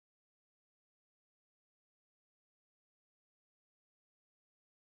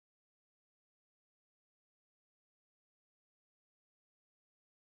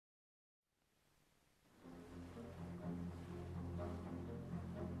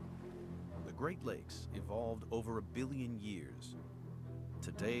Great Lakes evolved over 1 billion years.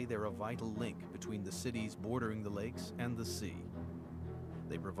 Today, they're a vital link between the cities bordering the lakes and the sea.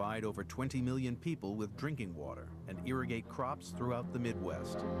 They provide over 20 million people with drinking water and irrigate crops throughout the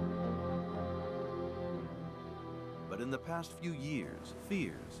Midwest. But in the past few years,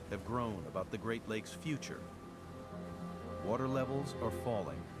 fears have grown about the Great Lakes' future. Water levels are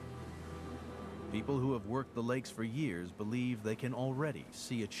falling. People who have worked the lakes for years believe they can already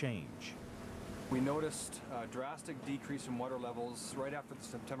see a change. We noticed a drastic decrease in water levels right after the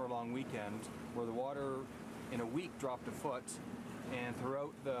September long weekend, where the water in a week dropped a foot, and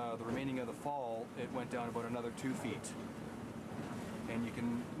throughout the remaining of the fall, it went down about another 2 feet. And you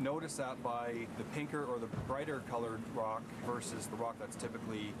can notice that by the pinker or the brighter colored rock versus the rock that's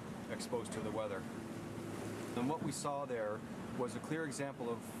typically exposed to the weather. And what we saw there was a clear example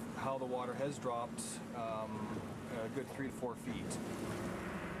of how the water has dropped a good 3 to 4 feet.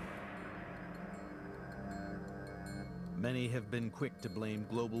 Many have been quick to blame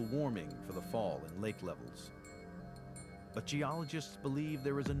global warming for the fall in lake levels. But geologists believe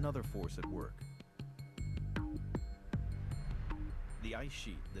there is another force at work. The ice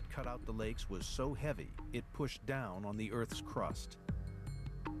sheet that cut out the lakes was so heavy, it pushed down on the Earth's crust.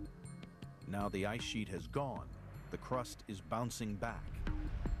 Now the ice sheet has gone, the crust is bouncing back.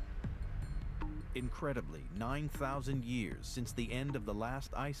 Incredibly, 9,000 years since the end of the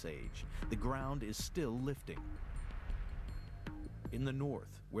last ice age, the ground is still lifting. In the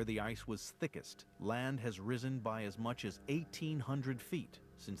north, where the ice was thickest, land has risen by as much as 1,800 feet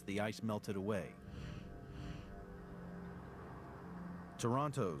since the ice melted away.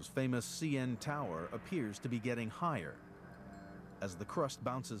 Toronto's famous CN Tower appears to be getting higher. As the crust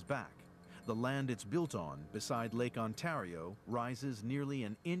bounces back, the land it's built on beside Lake Ontario rises nearly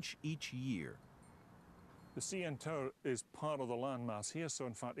an inch each year. The CN Tower is part of the landmass here, so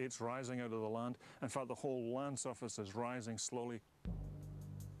in fact it's rising out of the land. In fact, the whole land surface is rising slowly.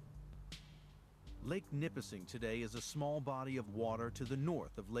 Lake Nipissing today is a small body of water to the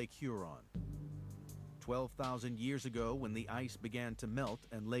north of Lake Huron. 12,000 years ago, when the ice began to melt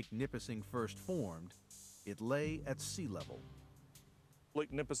and Lake Nipissing first formed, it lay at sea level.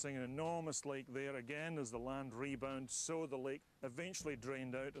 Lake Nipissing, an enormous lake there. Again, as the land rebounded, so the lake eventually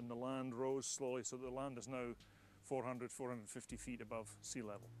drained out and the land rose slowly, so the land is now 400, 450 feet above sea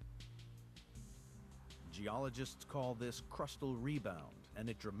level. Geologists call this crustal rebound, and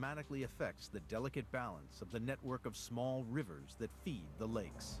it dramatically affects the delicate balance of the network of small rivers that feed the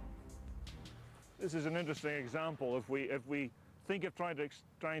lakes. This is an interesting example. If we think of trying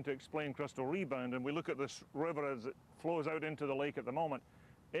to explain crustal rebound, and we look at this river as it flows out into the lake at the moment,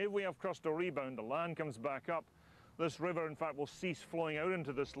 if we have crustal rebound, the land comes back up, this river in fact will cease flowing out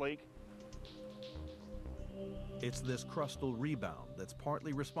into this lake. It's this crustal rebound that's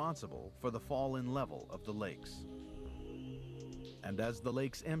partly responsible for the fall in level of the lakes. And as the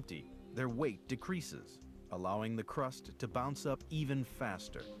lakes empty, their weight decreases, allowing the crust to bounce up even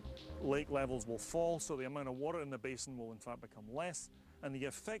faster. Lake levels will fall, so the amount of water in the basin will in fact become less, and the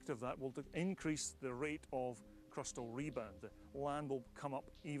effect of that will increase the rate of crustal rebound. The land will come up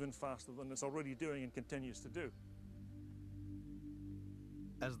even faster than it's already doing and continues to do.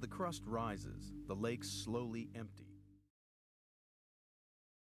 As the crust rises, the lakes slowly empty.